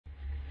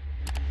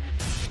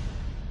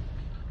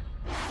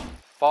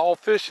fall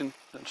fishing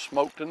and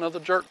smoked another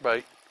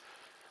jerkbait.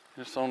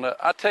 It's on that.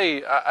 I tell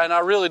you, and I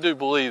really do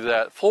believe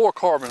that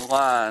fluorocarbon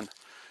line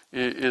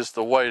is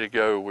the way to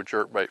go with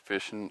jerkbait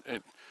fishing.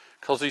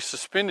 Because these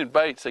suspended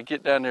baits, they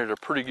get down there to a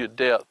pretty good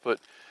depth, but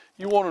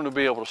you want them to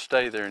be able to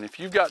stay there. And if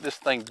you've got this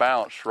thing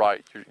balanced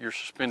right, your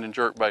suspending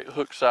jerkbait,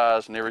 hook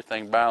size and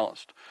everything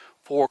balanced,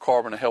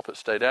 fluorocarbon to help it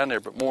stay down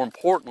there. But more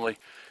importantly,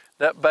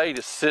 that bait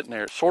is sitting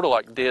there. It's sort of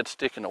like dead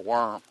sticking a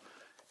worm.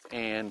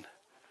 And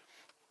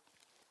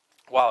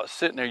while it's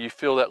sitting there, you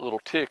feel that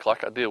little tick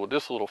like I did with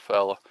this little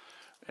fella.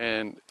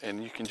 And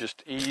you can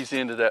just ease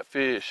into that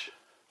fish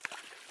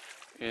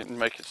and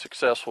make it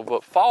successful.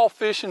 But fall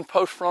fishing,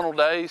 post-frontal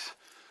days,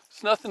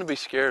 it's nothing to be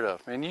scared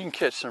of, man. You can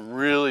catch some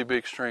really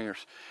big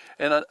stringers.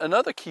 And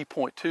another key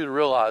point, too, to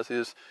realize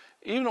is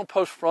even on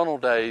post-frontal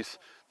days,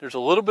 there's a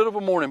little bit of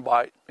a morning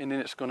bite, and then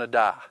it's going to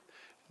die.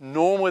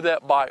 Normally,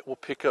 that bite will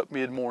pick up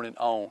mid-morning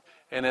on.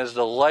 And as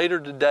the later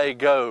the day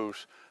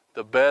goes,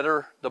 the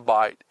better the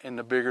bite and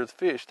the bigger the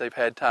fish. They've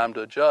had time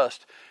to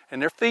adjust,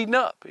 and they're feeding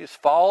up. It's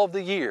fall of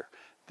the year.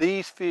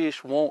 These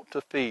fish want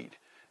to feed,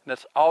 and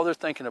that's all they're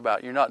thinking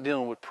about. You're not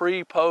dealing with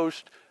pre,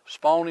 post,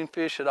 spawning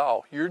fish at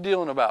all. You're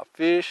dealing about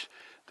fish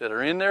that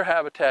are in their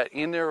habitat,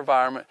 in their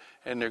environment,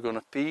 and they're going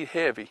to feed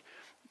heavy.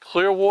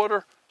 Clear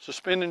water,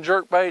 suspending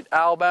jerkbait,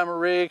 Alabama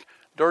rig,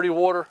 dirty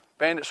water,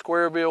 bandit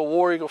squarebill,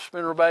 war eagle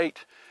spinnerbait,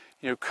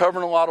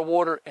 covering a lot of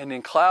water, and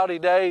then cloudy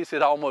days,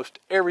 almost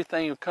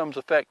everything becomes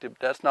effective.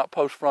 That's not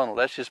post-frontal,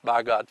 that's just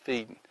by God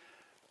feeding.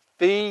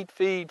 Feed,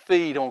 feed,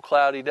 feed on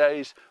cloudy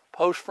days.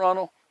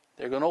 Post-frontal,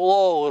 they're going to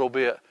lull a little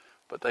bit,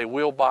 but they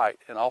will bite,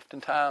 and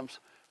oftentimes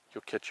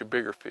you'll catch your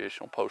bigger fish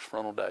on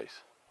post-frontal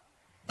days.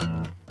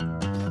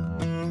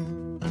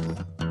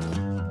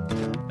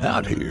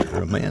 Out here,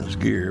 a man's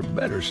gear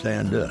better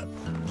stand up.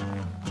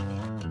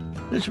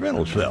 This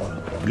Reynolds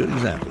fella, good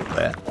example of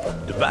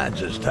that. Divides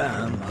his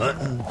time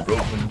hunting,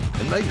 roping,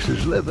 and makes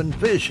his living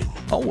fishing.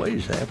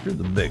 Always after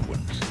the big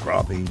ones,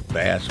 crappie,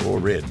 bass, or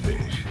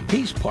redfish.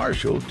 He's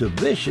partial to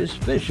vicious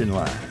fishing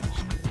lines.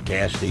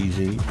 Cast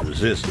easy,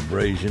 resist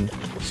abrasion,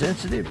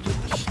 sensitive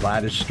to the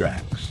slightest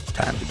strikes.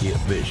 Time to get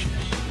vicious.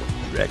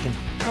 You reckon?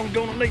 I'm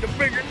gonna need a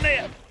bigger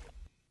net.